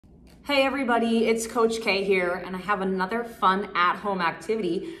Hey everybody, it's Coach K here, and I have another fun at-home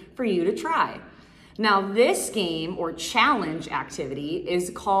activity for you to try. Now this game or challenge activity is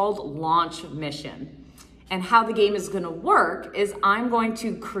called Launch Mission. And how the game is gonna work is I'm going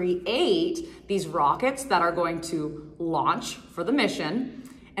to create these rockets that are going to launch for the mission,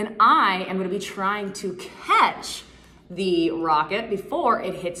 and I am gonna be trying to catch the rocket before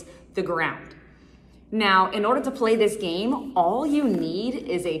it hits the ground. Now, in order to play this game, all you need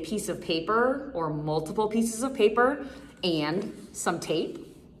is a piece of paper or multiple pieces of paper and some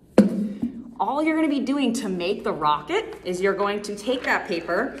tape. All you're gonna be doing to make the rocket is you're going to take that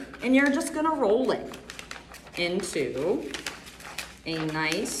paper and you're just gonna roll it into a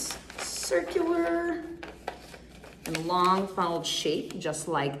nice circular and long funneled shape, just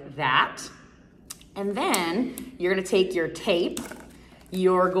like that. And then you're gonna take your tape.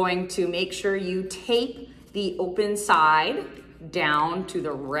 You're going to make sure you tape the open side down to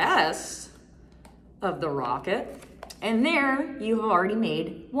the rest of the rocket. And there you have already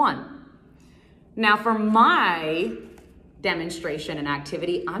made one. Now for my demonstration and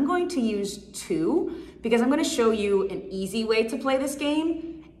activity, I'm going to use two because I'm going to show you an easy way to play this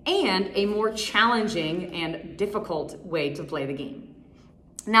game and a more challenging and difficult way to play the game.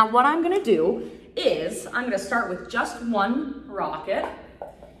 Now what I'm going to do is I'm going to start with just one rocket,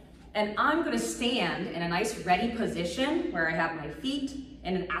 and I'm going to stand in a nice ready position where I have my feet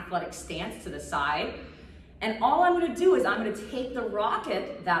in an athletic stance to the side. And all I'm going to do is I'm going to take the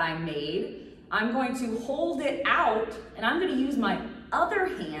rocket that I made, I'm going to hold it out, and I'm going to use my other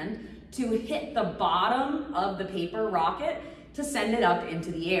hand to hit the bottom of the paper rocket to send it up into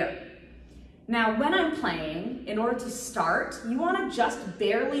the air. Now, when I'm playing, in order to start, you want to just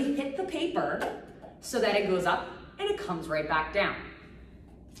barely hit the paper so that it goes up and it comes right back down.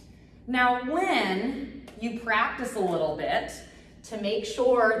 Now, when you practice a little bit to make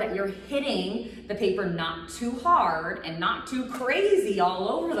sure that you're hitting the paper not too hard and not too crazy all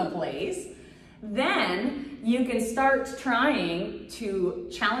over the place, then you can start trying to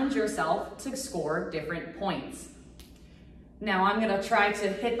challenge yourself to score different points. Now I'm gonna try to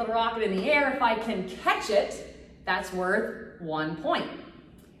hit the rocket in the air. If I can catch it, that's worth 1 point.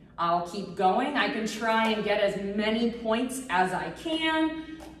 I'll keep going. I can try and get as many points as I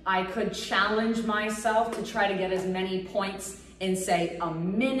can. I could challenge myself to try to get as many points in, say, a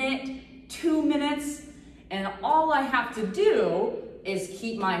minute, 2 minutes. And all I have to do is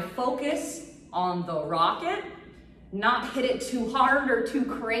keep my focus on the rocket, not hit it too hard or too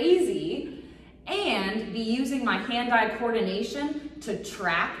crazy, and be using my hand-eye coordination to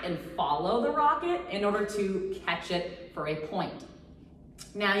track and follow the rocket in order to catch it for a point.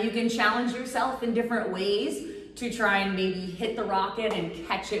 Now you can challenge yourself in different ways to try and maybe hit the rocket and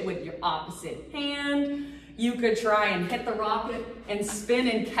catch it with your opposite hand. You could try and hit the rocket and spin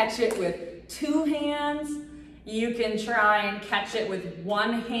and catch it with 2 hands. You can try and catch it with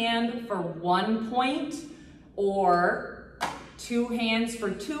 1 hand for 1 point, or 2 hands for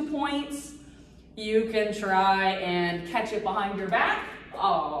 2 points. You can try and catch it behind your back.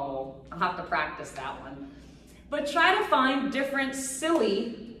 Oh, I'll have to practice that one. But try to find different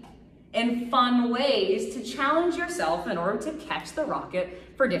silly and fun ways to challenge yourself in order to catch the rocket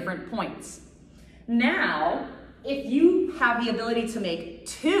for different points. Now, if you have the ability to make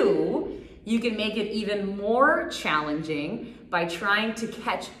 2, you can make it even more challenging by trying to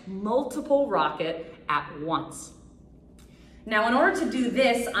catch multiple rockets at once. Now, in order to do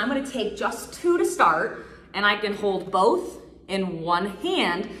this, I'm going to take just 2 to start, and I can hold both in 1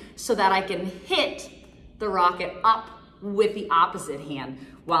 hand so that I can hit the rocket up with the opposite hand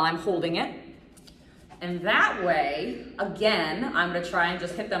while I'm holding it. And that way, again, I'm going to try and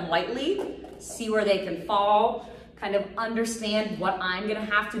just hit them lightly, see where they can fall, kind of understand what I'm going to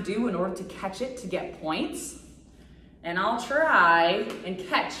have to do in order to catch it to get points. And I'll try and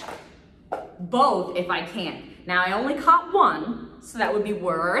catch both if I can. Now I only caught 1, so that would be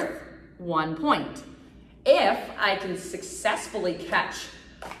worth 1 point. If I can successfully catch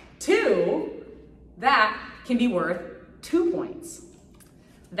 2, that can be worth 2 points.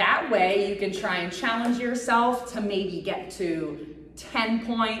 That way you can try and challenge yourself to maybe get to 10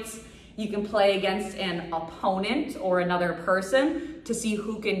 points. You can play against an opponent or another person to see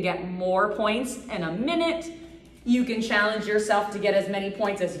who can get more points in a minute. You can challenge yourself to get as many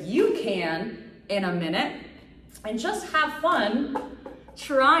points as you can in a minute. And just have fun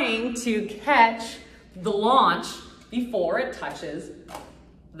trying to catch the launch before it touches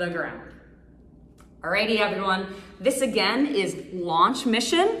the ground. Alrighty, everyone. This again is Launch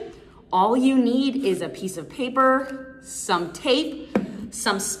Mission. All you need is a piece of paper, some tape,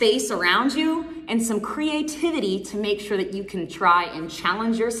 some space around you, and some creativity to make sure that you can try and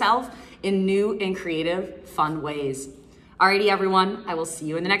challenge yourself in new and creative, fun ways. Alrighty, everyone, I will see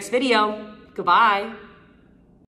you in the next video. Goodbye.